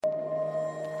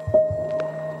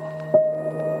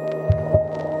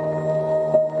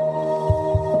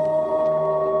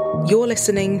You're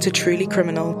listening to Truly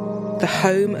Criminal, the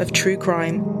home of true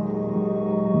crime.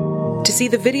 To see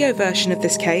the video version of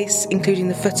this case, including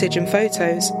the footage and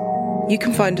photos, you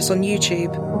can find us on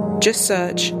YouTube. Just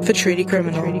search for Truly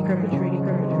Criminal.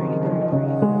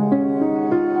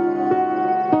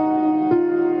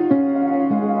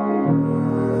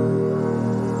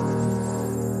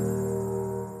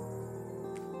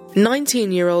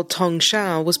 19-year-old Tong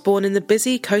Shao was born in the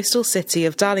busy coastal city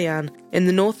of Dalian in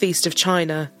the northeast of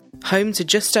China, home to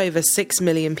just over 6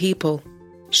 million people.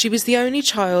 She was the only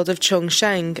child of Chung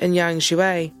Sheng and Yang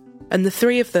Shui, and the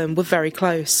three of them were very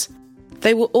close.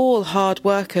 They were all hard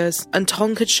workers, and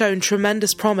Tong had shown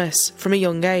tremendous promise from a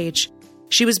young age.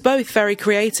 She was both very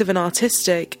creative and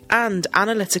artistic, and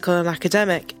analytical and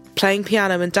academic, playing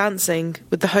piano and dancing,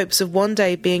 with the hopes of one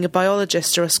day being a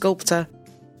biologist or a sculptor.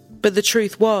 But the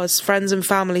truth was, friends and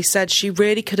family said she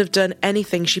really could have done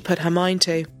anything she put her mind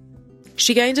to.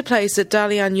 She gained a place at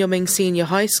Dalian Yuming Senior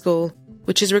High School,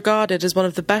 which is regarded as one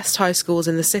of the best high schools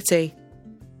in the city.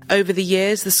 Over the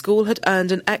years, the school had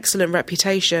earned an excellent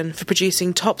reputation for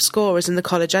producing top scorers in the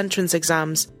college entrance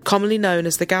exams, commonly known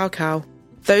as the Gaokao.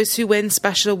 Those who win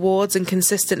special awards and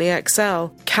consistently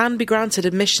excel can be granted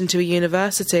admission to a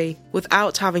university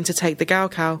without having to take the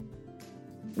Gaokao.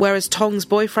 Whereas Tong's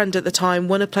boyfriend at the time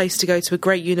won a place to go to a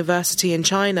great university in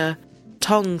China,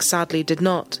 Tong sadly did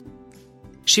not.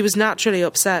 She was naturally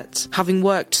upset, having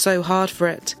worked so hard for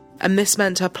it, and this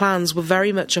meant her plans were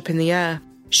very much up in the air.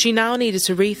 She now needed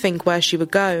to rethink where she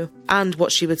would go and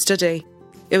what she would study.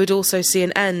 It would also see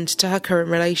an end to her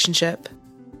current relationship.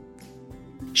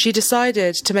 She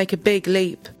decided to make a big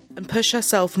leap and push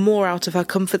herself more out of her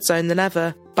comfort zone than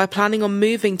ever by planning on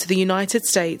moving to the United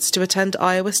States to attend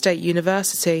Iowa State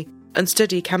University and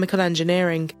study chemical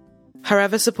engineering. Her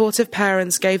ever-supportive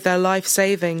parents gave their life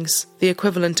savings, the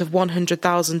equivalent of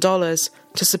 $100,000,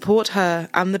 to support her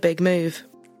and the big move.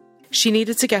 She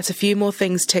needed to get a few more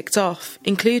things ticked off,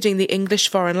 including the English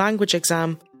foreign language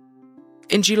exam.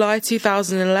 In July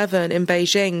 2011 in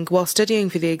Beijing, while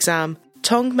studying for the exam,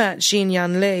 Tong met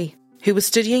Xinyan Li, who was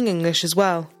studying English as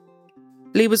well.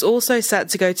 Li was also set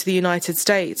to go to the United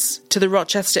States, to the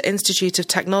Rochester Institute of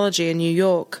Technology in New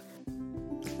York.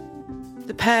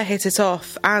 The pair hit it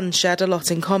off and shared a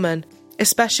lot in common,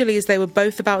 especially as they were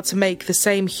both about to make the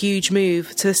same huge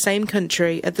move to the same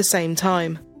country at the same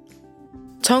time.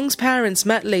 Tong's parents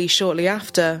met Li shortly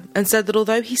after and said that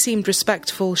although he seemed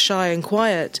respectful, shy and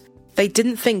quiet, they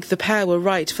didn't think the pair were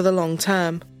right for the long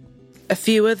term. A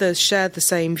few others shared the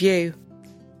same view.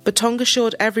 But Tong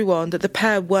assured everyone that the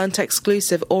pair weren't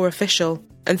exclusive or official,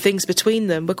 and things between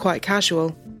them were quite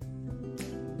casual.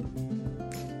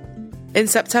 In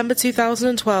September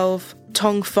 2012,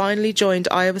 Tong finally joined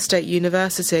Iowa State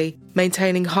University,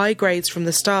 maintaining high grades from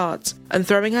the start and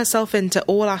throwing herself into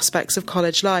all aspects of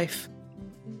college life.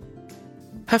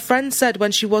 Her friends said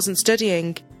when she wasn't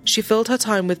studying, she filled her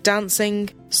time with dancing,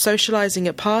 socializing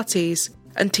at parties,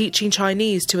 and teaching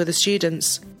Chinese to other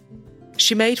students.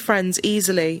 She made friends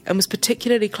easily and was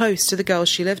particularly close to the girls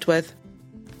she lived with.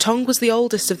 Tong was the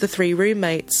oldest of the three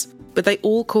roommates, but they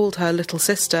all called her little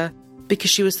sister because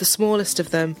she was the smallest of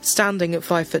them, standing at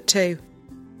 5'2".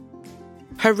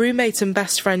 Her roommate and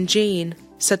best friend Jean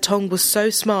said Tong was so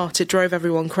smart it drove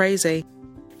everyone crazy.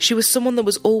 She was someone that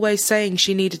was always saying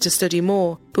she needed to study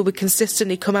more, but would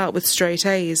consistently come out with straight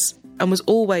A's, and was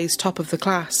always top of the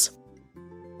class.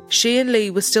 She and Li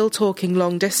were still talking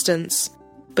long distance,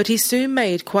 but he soon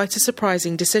made quite a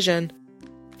surprising decision.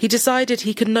 He decided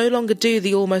he could no longer do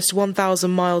the almost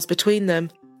 1,000 miles between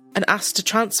them, and asked to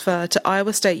transfer to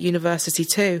Iowa State University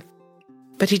too.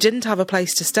 But he didn't have a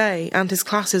place to stay, and his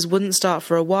classes wouldn't start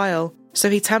for a while, so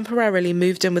he temporarily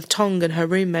moved in with Tong and her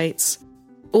roommates.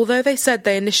 Although they said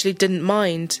they initially didn't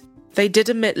mind, they did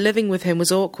admit living with him was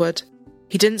awkward.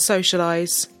 He didn't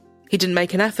socialise, he didn't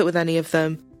make an effort with any of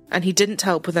them, and he didn't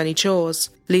help with any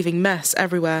chores, leaving mess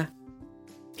everywhere.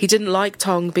 He didn't like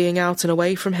Tong being out and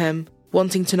away from him,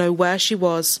 wanting to know where she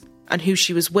was and who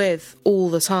she was with all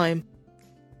the time.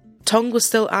 Tong was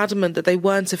still adamant that they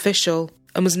weren't official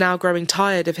and was now growing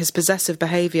tired of his possessive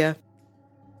behaviour.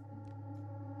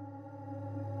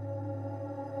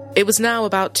 It was now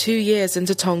about 2 years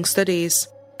into Tong's studies,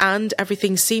 and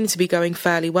everything seemed to be going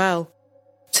fairly well.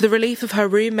 To the relief of her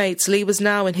roommates, Li was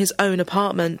now in his own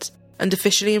apartment and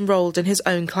officially enrolled in his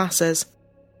own classes.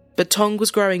 But Tong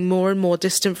was growing more and more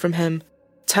distant from him,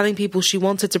 telling people she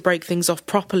wanted to break things off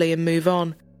properly and move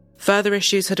on. Further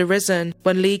issues had arisen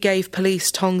when Li gave police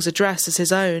Tong's address as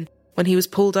his own when he was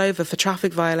pulled over for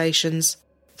traffic violations.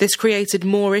 This created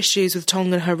more issues with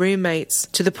Tong and her roommates,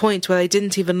 to the point where they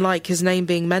didn't even like his name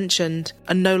being mentioned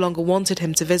and no longer wanted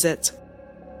him to visit.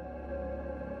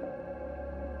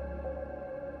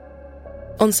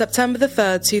 On September the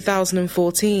 3rd,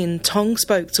 2014, Tong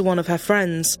spoke to one of her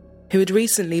friends, who had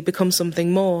recently become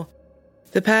something more.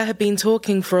 The pair had been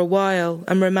talking for a while,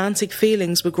 and romantic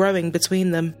feelings were growing between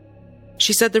them.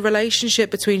 She said the relationship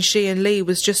between she and Lee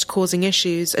was just causing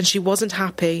issues, and she wasn't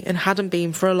happy and hadn't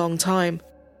been for a long time.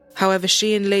 However,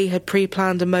 she and Lee had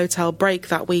pre-planned a motel break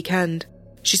that weekend.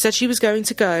 She said she was going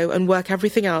to go and work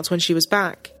everything out when she was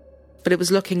back, but it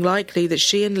was looking likely that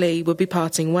she and Lee would be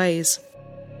parting ways.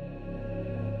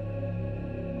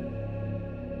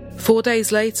 4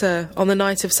 days later, on the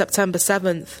night of September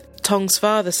 7th, Tong's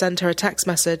father sent her a text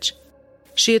message.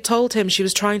 She had told him she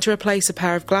was trying to replace a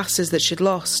pair of glasses that she'd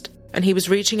lost, and he was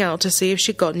reaching out to see if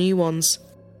she'd got new ones.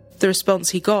 The response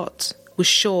he got was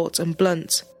short and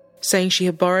blunt, saying she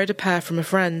had borrowed a pair from a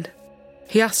friend.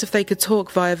 He asked if they could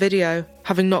talk via video,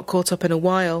 having not caught up in a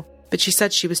while, but she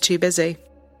said she was too busy.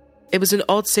 It was an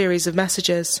odd series of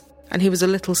messages, and he was a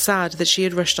little sad that she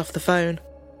had rushed off the phone.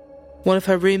 One of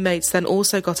her roommates then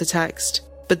also got a text,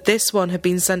 but this one had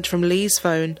been sent from Lee's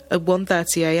phone at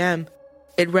 1:30 a.m.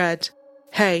 It read,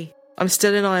 "Hey, I'm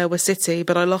still in Iowa City,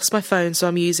 but I lost my phone, so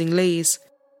I'm using Lee's.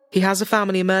 He has a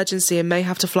family emergency and may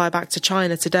have to fly back to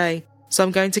China today, so I'm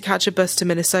going to catch a bus to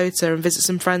Minnesota and visit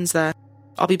some friends there.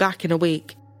 I'll be back in a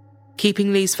week.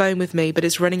 Keeping Lee's phone with me, but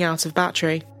it's running out of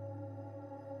battery."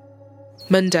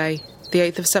 Monday, the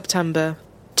 8th of September,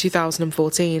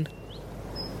 2014.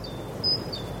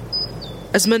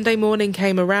 As Monday morning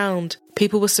came around,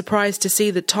 people were surprised to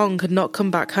see that Tong had not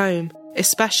come back home,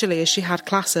 especially as she had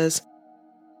classes.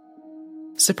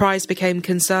 Surprise became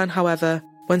concern, however,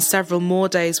 when several more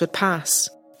days would pass,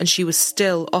 and she was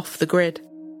still off the grid.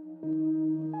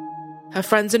 Her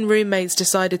friends and roommates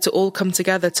decided to all come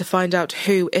together to find out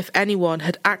who, if anyone,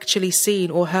 had actually seen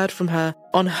or heard from her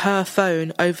on her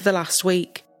phone over the last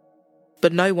week.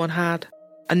 But no one had,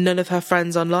 and none of her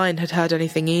friends online had heard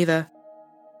anything either.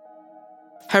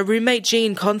 Her roommate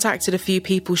Jean contacted a few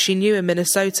people she knew in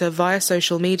Minnesota via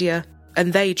social media,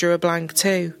 and they drew a blank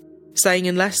too, saying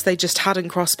unless they just hadn't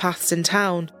crossed paths in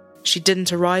town, she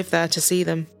didn't arrive there to see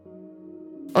them.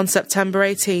 On September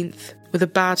 18th, with a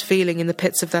bad feeling in the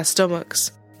pits of their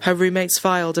stomachs, her roommates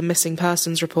filed a missing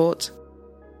persons report.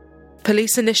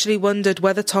 Police initially wondered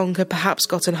whether Tong had perhaps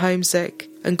gotten homesick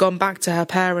and gone back to her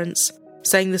parents,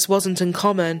 saying this wasn't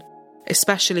uncommon,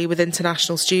 especially with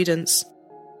international students.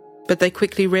 But they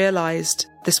quickly realised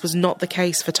this was not the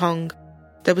case for Tong.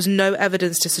 There was no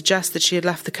evidence to suggest that she had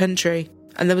left the country,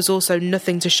 and there was also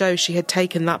nothing to show she had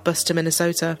taken that bus to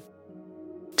Minnesota.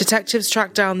 Detectives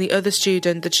tracked down the other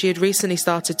student that she had recently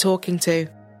started talking to,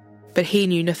 but he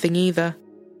knew nothing either.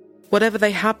 Whatever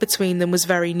they had between them was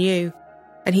very new,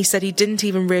 and he said he didn't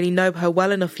even really know her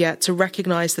well enough yet to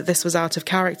recognise that this was out of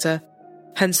character,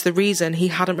 hence the reason he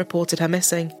hadn't reported her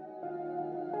missing.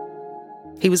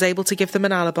 He was able to give them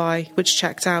an alibi, which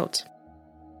checked out.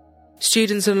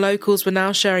 Students and locals were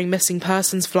now sharing missing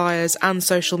persons flyers and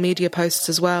social media posts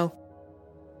as well.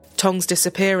 Tong's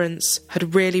disappearance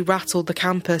had really rattled the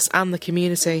campus and the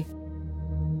community.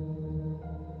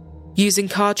 Using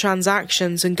card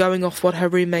transactions and going off what her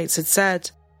roommates had said,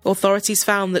 authorities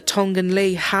found that Tong and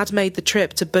Lee had made the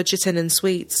trip to Budget Inn and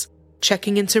Suites,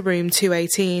 checking into room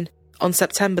 218 on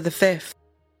September the 5th,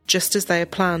 just as they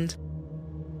had planned.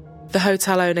 The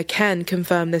hotel owner Ken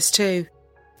confirmed this too.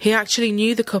 He actually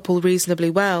knew the couple reasonably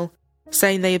well,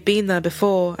 saying they had been there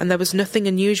before and there was nothing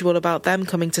unusual about them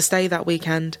coming to stay that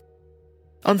weekend.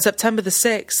 On September the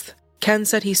 6th, Ken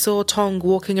said he saw Tong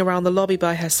walking around the lobby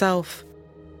by herself.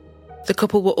 The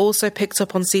couple were also picked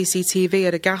up on CCTV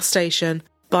at a gas station,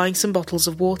 buying some bottles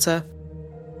of water.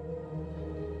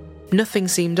 Nothing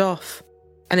seemed off,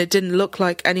 and it didn't look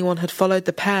like anyone had followed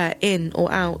the pair in or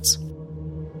out.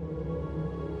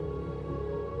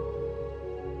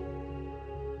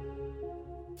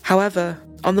 However,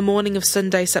 on the morning of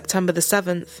Sunday, September the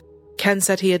 7th, Ken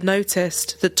said he had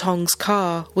noticed that Tong's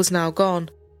car was now gone,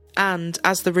 and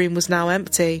as the room was now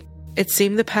empty, it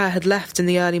seemed the pair had left in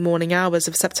the early morning hours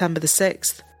of September the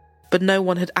 6th, but no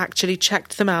one had actually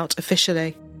checked them out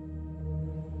officially.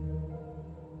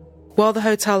 While the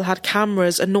hotel had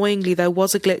cameras, annoyingly there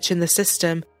was a glitch in the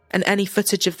system, and any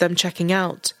footage of them checking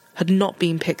out had not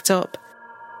been picked up.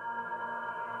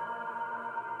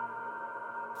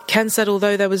 Ken said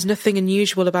although there was nothing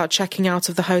unusual about checking out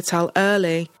of the hotel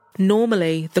early,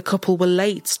 normally the couple were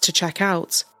late to check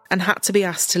out and had to be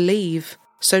asked to leave,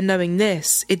 so knowing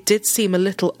this, it did seem a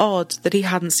little odd that he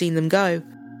hadn't seen them go.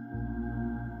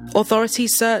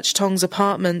 Authorities searched Tong's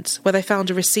apartment, where they found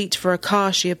a receipt for a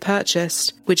car she had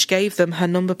purchased, which gave them her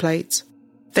number plate.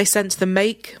 They sent the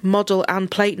make, model and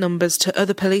plate numbers to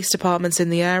other police departments in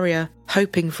the area,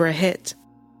 hoping for a hit.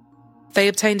 They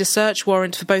obtained a search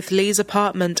warrant for both Lee's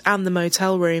apartment and the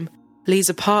motel room. Lee's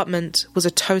apartment was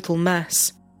a total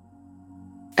mess.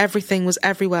 Everything was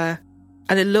everywhere,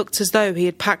 and it looked as though he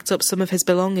had packed up some of his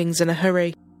belongings in a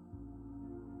hurry.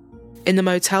 In the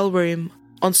motel room,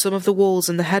 on some of the walls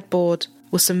and the headboard,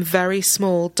 were some very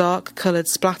small, dark-coloured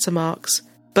splatter marks,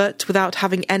 but without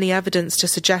having any evidence to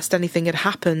suggest anything had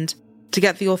happened, to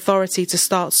get the authority to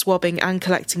start swabbing and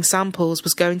collecting samples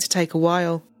was going to take a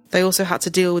while. They also had to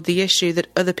deal with the issue that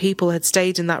other people had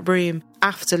stayed in that room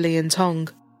after Lee and Tong.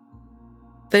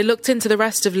 They looked into the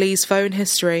rest of Lee's phone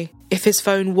history. If his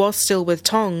phone was still with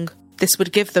Tong, this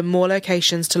would give them more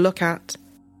locations to look at.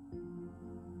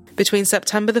 Between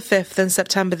September the 5th and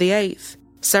September the 8th,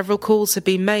 several calls had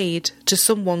been made to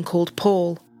someone called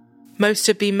Paul. Most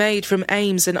had been made from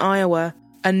Ames in Iowa,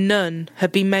 and none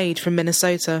had been made from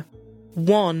Minnesota.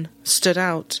 One stood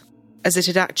out, as it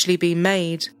had actually been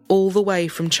made all the way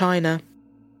from China.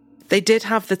 They did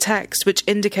have the text which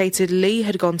indicated Lee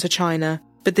had gone to China,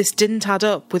 but this didn't add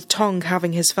up with Tong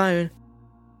having his phone.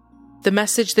 The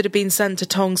message that had been sent to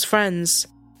Tong's friends,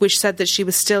 which said that she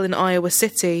was still in Iowa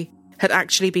City, had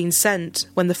actually been sent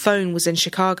when the phone was in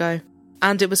Chicago,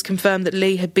 and it was confirmed that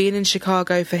Lee had been in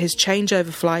Chicago for his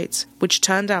changeover flight, which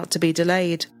turned out to be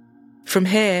delayed. From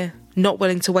here, not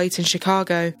willing to wait in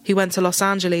Chicago, he went to Los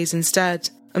Angeles instead,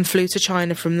 and flew to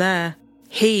China from there.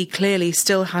 He clearly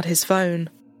still had his phone,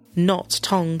 not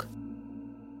Tong.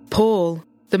 Paul,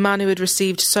 the man who had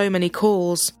received so many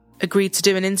calls, agreed to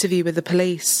do an interview with the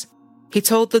police. He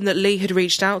told them that Lee had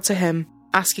reached out to him,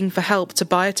 asking for help to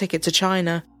buy a ticket to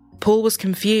China. Paul was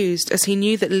confused as he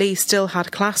knew that Lee still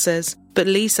had classes, but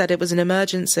Lee said it was an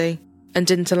emergency, and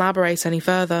didn't elaborate any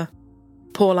further.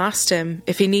 Paul asked him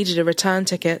if he needed a return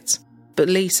ticket, but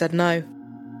Lee said no.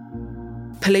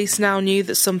 Police now knew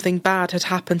that something bad had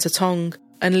happened to Tong,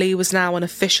 and Lee was now an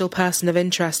official person of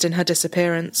interest in her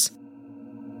disappearance.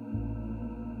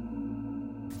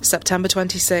 September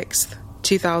 26th,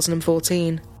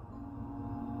 2014.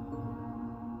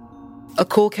 A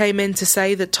call came in to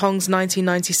say that Tong's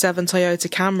 1997 Toyota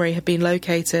Camry had been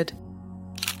located.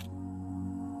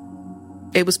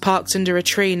 It was parked under a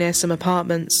tree near some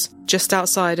apartments, just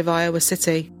outside of Iowa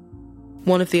City.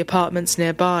 One of the apartments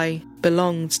nearby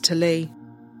belonged to Lee.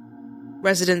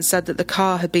 Residents said that the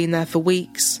car had been there for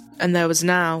weeks, and there was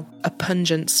now a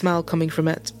pungent smell coming from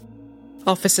it.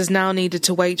 Officers now needed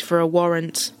to wait for a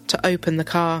warrant to open the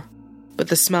car, but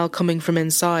the smell coming from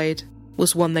inside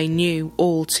was one they knew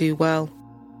all too well.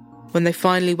 When they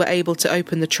finally were able to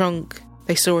open the trunk,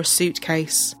 they saw a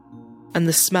suitcase, and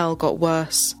the smell got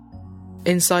worse.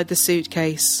 Inside the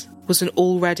suitcase was an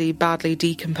already badly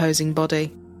decomposing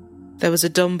body. There was a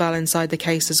dumbbell inside the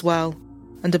case as well,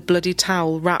 and a bloody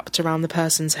towel wrapped around the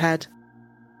person's head.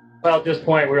 Well, at this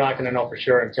point, we're not going to know for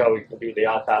sure until we can do the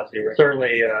autopsy.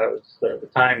 Certainly, the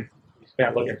time we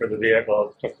spent looking for the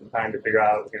vehicle took some time to figure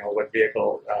out, what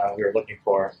vehicle we were looking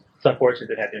for. It's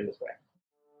unfortunate it had been this way.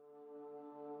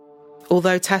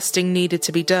 Although testing needed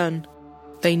to be done,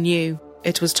 they knew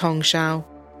it was Tong Shao.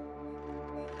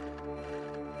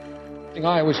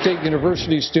 Iowa State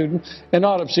University student. An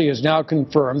autopsy has now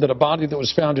confirmed that a body that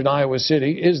was found in Iowa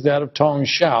City is that of Tong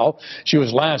Shao. She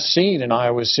was last seen in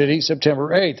Iowa City September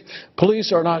 8th.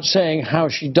 Police are not saying how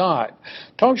she died.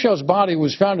 Tong Shao's body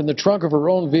was found in the trunk of her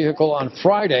own vehicle on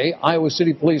Friday. Iowa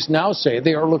City police now say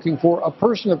they are looking for a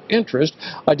person of interest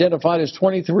identified as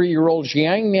 23-year-old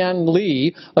Jiangnan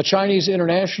Li, a Chinese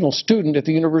international student at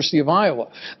the University of Iowa.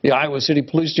 The Iowa City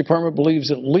Police Department believes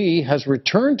that Li has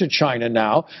returned to China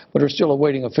now, but are still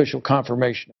awaiting official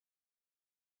confirmation.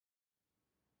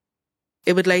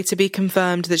 It would later be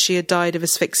confirmed that she had died of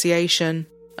asphyxiation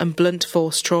and blunt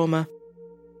force trauma.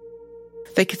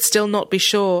 They could still not be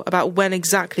sure about when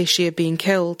exactly she had been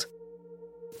killed,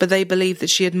 but they believed that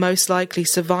she had most likely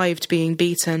survived being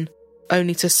beaten,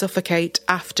 only to suffocate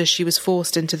after she was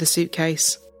forced into the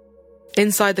suitcase.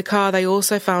 Inside the car, they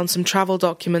also found some travel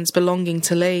documents belonging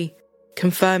to Lee,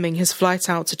 confirming his flight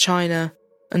out to China,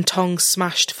 and Tong's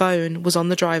smashed phone was on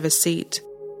the driver's seat.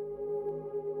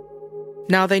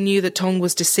 Now they knew that Tong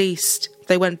was deceased,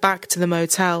 they went back to the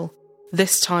motel,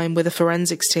 this time with a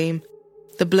forensics team.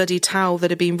 The bloody towel that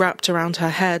had been wrapped around her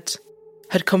head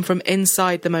had come from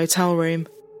inside the motel room.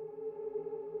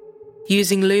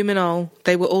 Using luminol,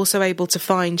 they were also able to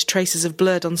find traces of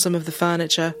blood on some of the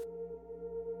furniture.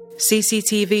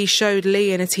 CCTV showed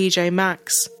Lee in a TJ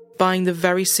Maxx, buying the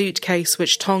very suitcase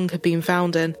which Tong had been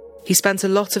found in. He spent a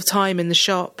lot of time in the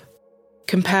shop,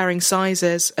 comparing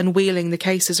sizes and wheeling the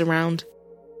cases around.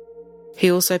 He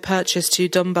also purchased 2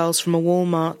 dumbbells from a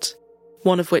Walmart,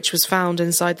 one of which was found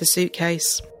inside the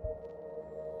suitcase.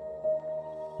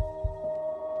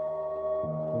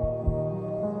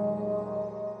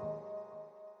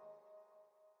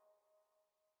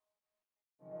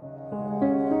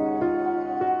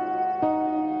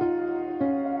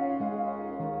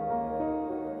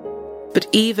 But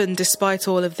even despite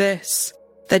all of this,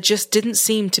 there just didn't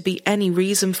seem to be any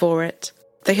reason for it.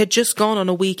 They had just gone on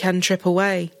a weekend trip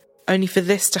away, only for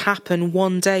this to happen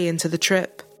one day into the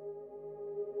trip.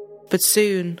 But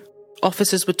soon,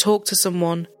 officers would talk to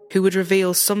someone who would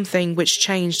reveal something which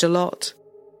changed a lot.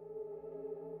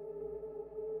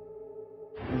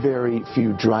 Very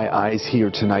few dry eyes here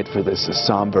tonight for this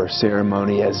somber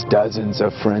ceremony as dozens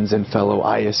of friends and fellow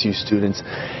ISU students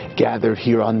gathered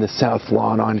here on the South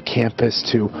Lawn on campus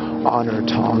to honor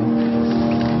Tong.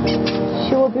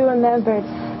 She will be remembered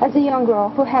as a young girl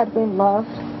who had been loved,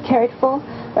 cared for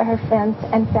by her friends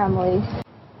and family.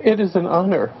 It is an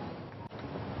honor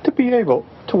to be able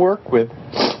to work with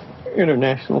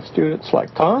international students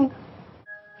like Tong.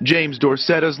 James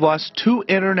Dorsett has lost 2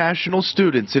 international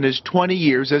students in his 20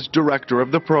 years as director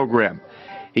of the program.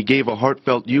 He gave a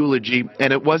heartfelt eulogy,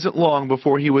 and it wasn't long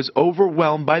before he was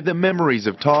overwhelmed by the memories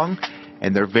of Tong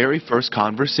and their very first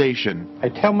conversation. I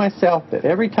tell myself that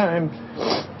every time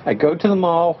I go to the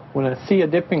mall, when I see a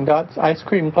Dippin' Dots ice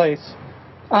cream place,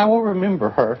 I will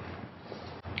remember her.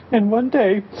 And one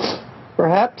day,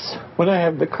 perhaps when I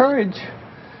have the courage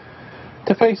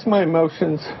to face my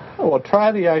emotions, I will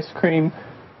try the ice cream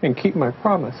and keep my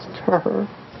promise to her.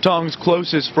 Tong's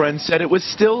closest friend said it was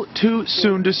still too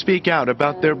soon to speak out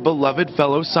about their beloved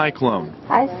fellow Cyclone.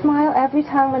 I smile every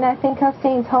time when I think of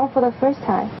seeing Tong for the first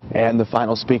time. And the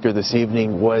final speaker this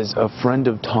evening was a friend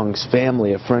of Tong's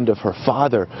family, a friend of her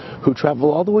father, who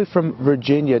traveled all the way from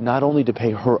Virginia not only to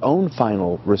pay her own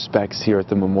final respects here at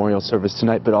the memorial service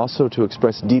tonight, but also to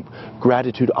express deep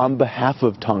gratitude on behalf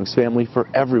of Tong's family for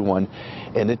everyone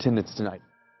in attendance tonight.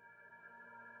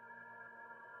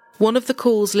 One of the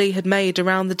calls Lee had made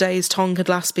around the days Tong had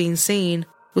last been seen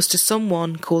was to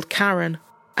someone called Karen,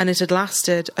 and it had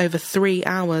lasted over 3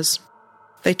 hours.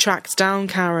 They tracked down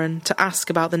Karen to ask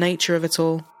about the nature of it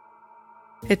all.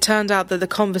 It turned out that the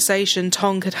conversation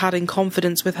Tong had had in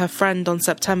confidence with her friend on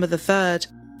September the 3rd,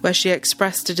 where she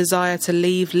expressed a desire to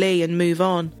leave Lee and move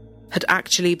on, had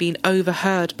actually been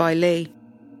overheard by Lee.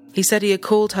 He said he had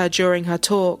called her during her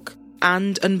talk,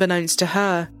 and, unbeknownst to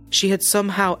her, she had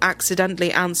somehow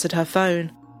accidentally answered her phone.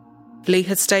 Lee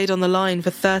had stayed on the line for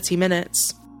 30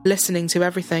 minutes, listening to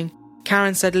everything.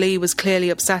 Karen said Lee was clearly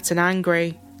upset and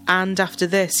angry, and after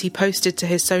this he posted to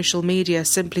his social media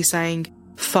simply saying,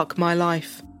 "Fuck my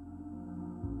life."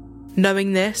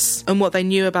 Knowing this, and what they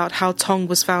knew about how Tong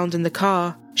was found in the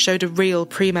car, showed a real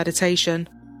premeditation,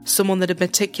 someone that had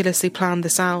meticulously planned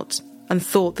this out, and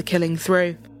thought the killing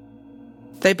through.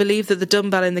 They believed that the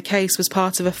dumbbell in the case was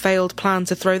part of a failed plan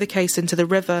to throw the case into the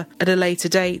river at a later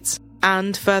date,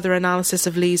 and further analysis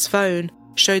of Lee's phone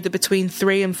showed that between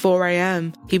 3 and 4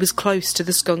 a.m. he was close to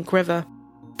the Skunk River.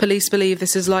 Police believe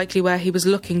this is likely where he was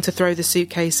looking to throw the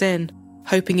suitcase in,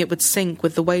 hoping it would sink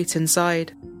with the weight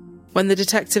inside. When the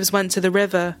detectives went to the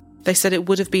river, they said it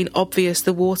would have been obvious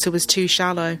the water was too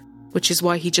shallow, which is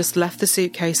why he just left the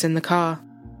suitcase in the car.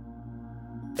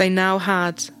 They now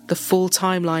had the full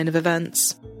timeline of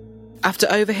events. After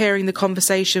overhearing the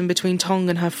conversation between Tong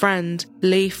and her friend,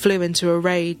 Lee flew into a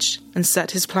rage and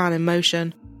set his plan in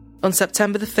motion. On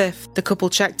September the 5th, the couple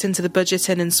checked into the Budget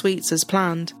Inn and Suites as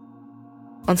planned.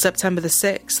 On September the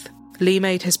 6th, Lee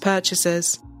made his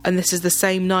purchases, and this is the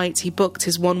same night he booked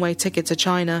his one-way ticket to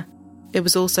China. It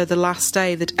was also the last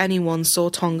day that anyone saw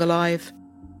Tong alive.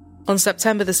 On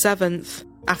September the 7th,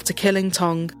 after killing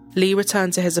Tong, Lee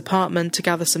returned to his apartment to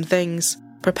gather some things,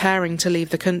 preparing to leave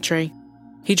the country.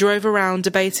 He drove around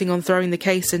debating on throwing the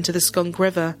case into the Skunk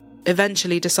River,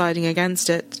 eventually deciding against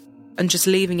it, and just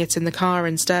leaving it in the car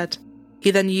instead.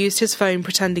 He then used his phone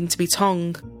pretending to be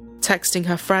Tong, texting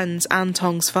her friends and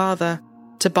Tong's father,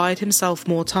 to bide himself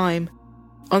more time.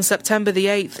 On September the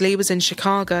 8th, Lee was in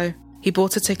Chicago. He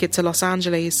bought a ticket to Los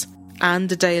Angeles, and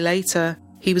a day later,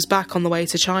 he was back on the way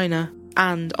to China,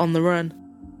 and on the run.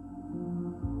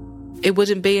 It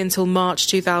wouldn't be until March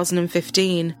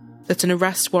 2015 that an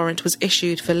arrest warrant was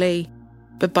issued for Lee,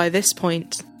 but by this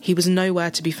point, he was nowhere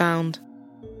to be found.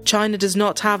 China does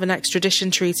not have an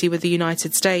extradition treaty with the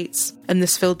United States, and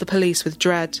this filled the police with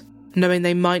dread, knowing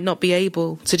they might not be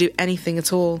able to do anything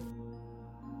at all.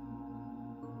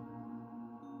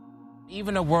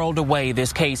 Even a world away,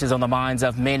 this case is on the minds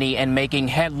of many and making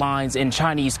headlines in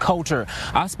Chinese culture.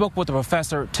 I spoke with a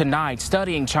professor tonight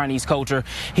studying Chinese culture.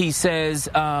 He says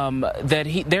that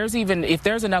if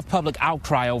there's enough public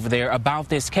outcry over there about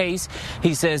this case,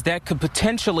 he says that could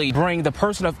potentially bring the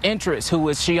person of interest, who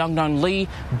is Xiangnan Li,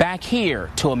 back here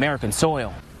to American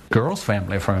soil. Girl's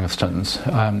family, for instance,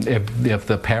 if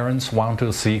the parents want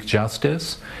to seek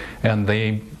justice, and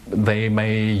they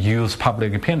may use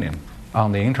public opinion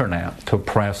on the internet to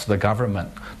press the government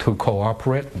to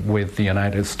cooperate with the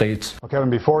United States. Well, Kevin,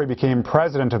 before he became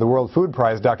president of the World Food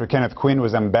Prize, Dr. Kenneth Quinn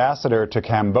was ambassador to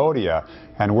Cambodia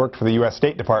and worked for the U.S.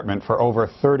 State Department for over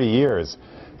 30 years.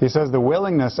 He says the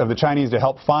willingness of the Chinese to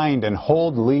help find and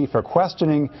hold Lee for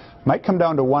questioning might come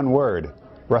down to one word: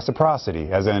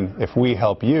 reciprocity, as in, if we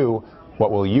help you,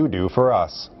 what will you do for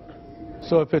us?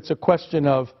 So if it's a question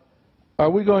of, are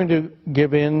we going to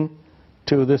give in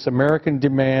to this American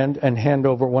demand and hand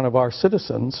over one of our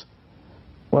citizens?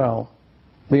 Well,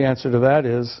 the answer to that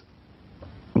is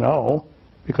no,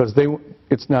 because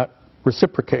it's not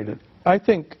reciprocated. I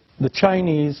think the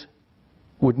Chinese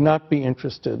would not be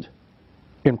interested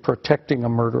in protecting a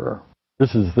murderer.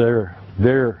 This is their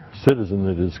citizen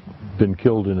that has been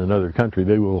killed in another country.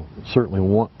 They will certainly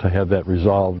want to have that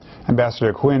resolved.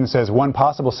 Ambassador Quinn says one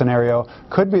possible scenario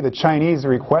could be the Chinese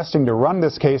requesting to run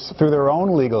this case through their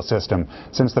own legal system,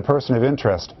 since the person of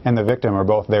interest and the victim are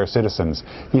both their citizens.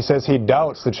 He says he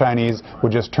doubts the Chinese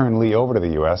would just turn Lee over to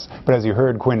the U.S., but as you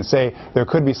heard Quinn say, there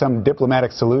could be some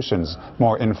diplomatic solutions,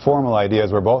 more informal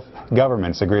ideas where both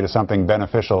governments agree to something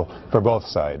beneficial for both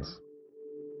sides.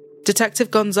 Detective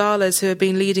Gonzalez, who had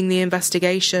been leading the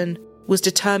investigation, was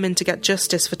determined to get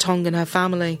justice for Tong and her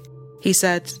family. He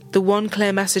said, "The one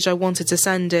clear message I wanted to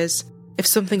send is, if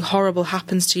something horrible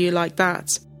happens to you like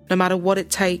that, no matter what it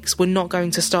takes, we're not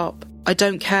going to stop. I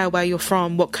don't care where you're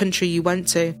from, what country you went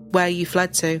to, where you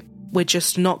fled to. We're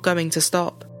just not going to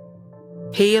stop."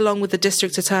 He, along with the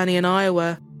district attorney in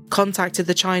Iowa, contacted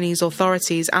the Chinese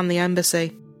authorities and the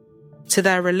embassy. To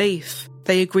their relief,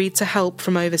 they agreed to help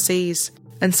from overseas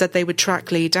and said they would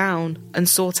track Lee down and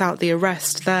sort out the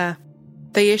arrest there.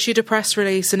 They issued a press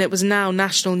release and it was now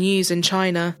national news in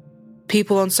China.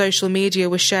 People on social media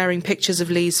were sharing pictures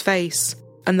of Lee's face,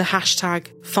 and the hashtag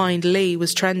 #FindLee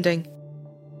was trending.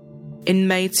 In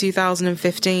May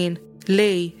 2015,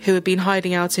 Lee, who had been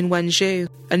hiding out in Wenzhou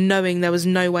and knowing there was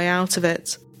no way out of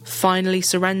it, finally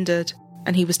surrendered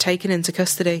and he was taken into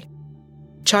custody.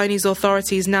 Chinese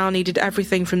authorities now needed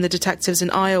everything from the detectives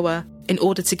in Iowa in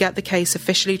order to get the case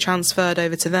officially transferred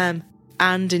over to them,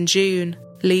 and in June,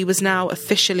 Lee was now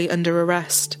officially under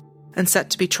arrest and set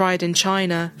to be tried in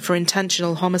China for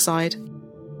intentional homicide.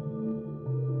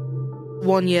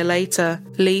 1 year later,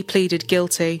 Lee pleaded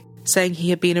guilty, saying he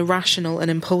had been irrational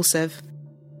and impulsive.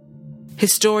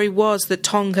 His story was that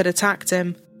Tong had attacked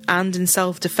him, and in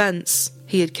self-defense,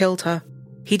 he had killed her.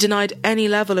 He denied any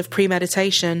level of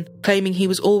premeditation, claiming he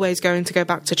was always going to go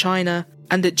back to China,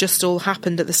 and it just all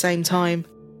happened at the same time.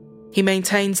 He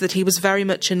maintains that he was very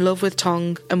much in love with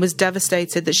Tong and was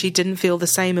devastated that she didn't feel the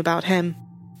same about him.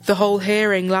 The whole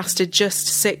hearing lasted just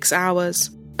 6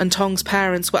 hours, and Tong's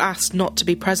parents were asked not to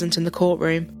be present in the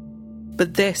courtroom.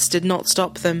 But this did not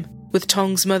stop them, with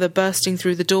Tong's mother bursting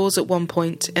through the doors at one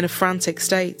point in a frantic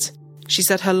state. She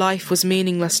said her life was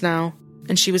meaningless now,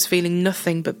 and she was feeling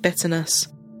nothing but bitterness.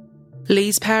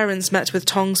 Lee's parents met with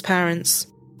Tong's parents,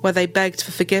 where they begged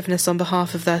for forgiveness on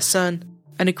behalf of their son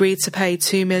and agreed to pay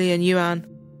 2 million yuan,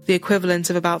 the equivalent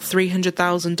of about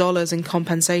 $300,000 in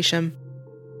compensation.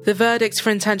 The verdict for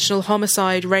intentional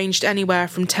homicide ranged anywhere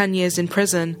from 10 years in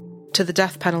prison to the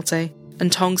death penalty,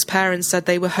 and Tong's parents said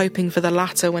they were hoping for the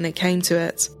latter when it came to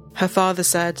it. Her father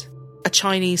said, "A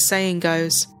Chinese saying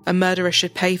goes, a murderer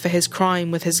should pay for his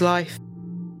crime with his life."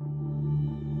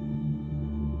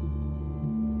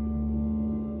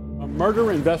 A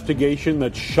murder investigation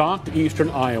that shocked eastern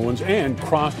Iowans and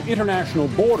crossed international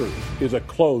borders is a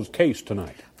closed case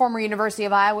tonight. Former University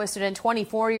of Iowa student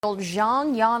 24-year-old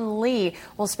Zhang Yan Li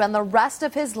will spend the rest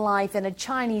of his life in a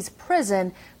Chinese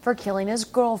prison for killing his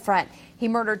girlfriend. He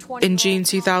murdered 20. In June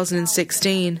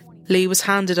 2016, Li was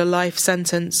handed a life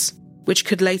sentence, which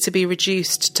could later be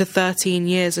reduced to 13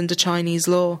 years under Chinese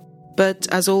law. But,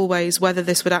 as always, whether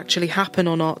this would actually happen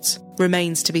or not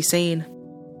remains to be seen.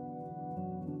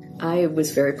 I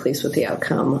was very pleased with the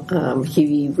outcome.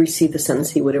 He received the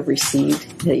sentence he would have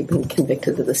received had he been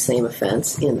convicted of the same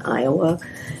offense in Iowa.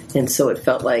 And so it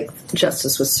felt like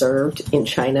justice was served in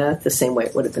China the same way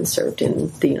it would have been served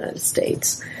in the United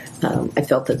States. I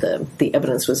felt that the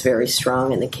evidence was very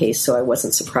strong in the case, so I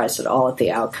wasn't surprised at all at the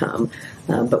outcome,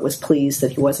 but was pleased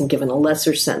that he wasn't given a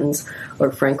lesser sentence,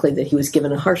 or frankly that he was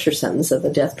given a harsher sentence of the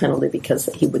death penalty, because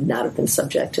he would not have been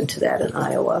subjected to that in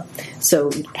Iowa.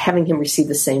 So having him receive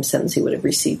the same sentence he would have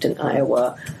received in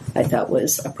Iowa, I thought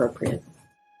was appropriate.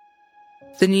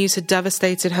 The news had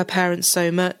devastated her parents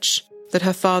so much that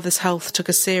her father's health took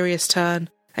a serious turn,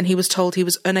 and he was told he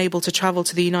was unable to travel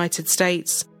to the United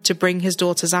States to bring his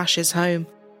daughter's ashes home.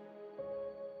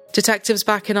 Detectives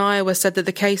back in Iowa said that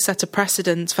the case set a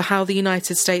precedent for how the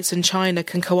United States and China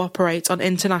can cooperate on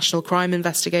international crime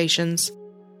investigations.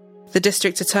 The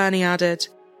district attorney added,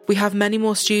 "We have many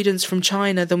more students from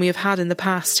China than we have had in the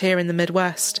past here in the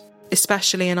Midwest,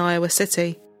 especially in Iowa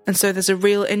City, and so there's a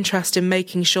real interest in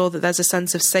making sure that there's a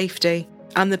sense of safety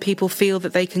and that people feel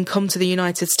that they can come to the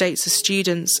United States as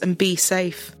students and be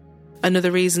safe."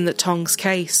 Another reason that Tong's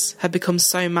case had become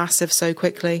so massive so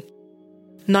quickly.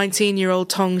 19-year-old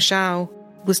Tong Shao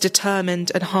was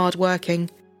determined and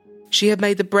hard-working. She had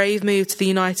made the brave move to the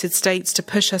United States to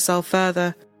push herself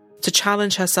further, to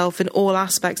challenge herself in all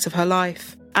aspects of her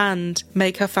life, and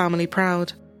make her family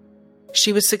proud.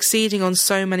 She was succeeding on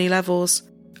so many levels,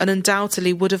 and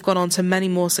undoubtedly would have gone on to many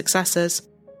more successes.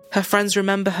 Her friends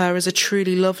remember her as a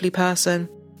truly lovely person,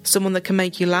 someone that can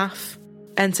make you laugh,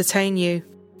 entertain you,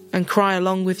 and cry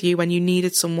along with you when you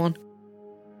needed someone.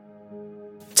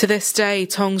 To this day,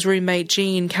 Tong's roommate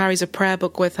Jean carries a prayer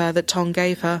book with her that Tong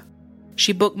gave her.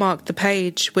 She bookmarked the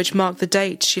page, which marked the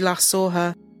date she last saw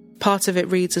her. Part of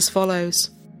it reads as follows: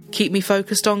 "Keep me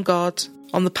focused on God,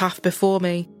 on the path before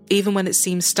me, even when it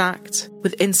seems stacked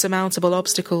with insurmountable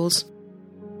obstacles.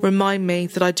 Remind me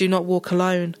that I do not walk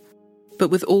alone, but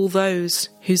with all those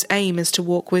whose aim is to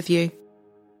walk with you."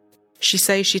 She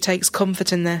says she takes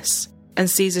comfort in this and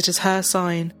sees it as her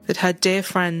sign that her dear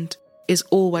friend is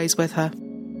always with her.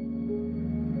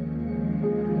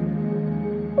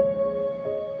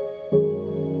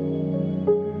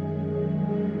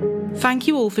 Thank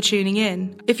you all for tuning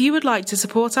in. If you would like to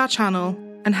support our channel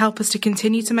and help us to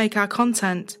continue to make our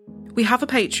content, we have a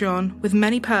Patreon with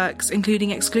many perks,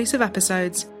 including exclusive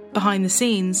episodes, behind the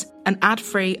scenes, and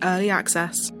ad-free early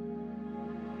access.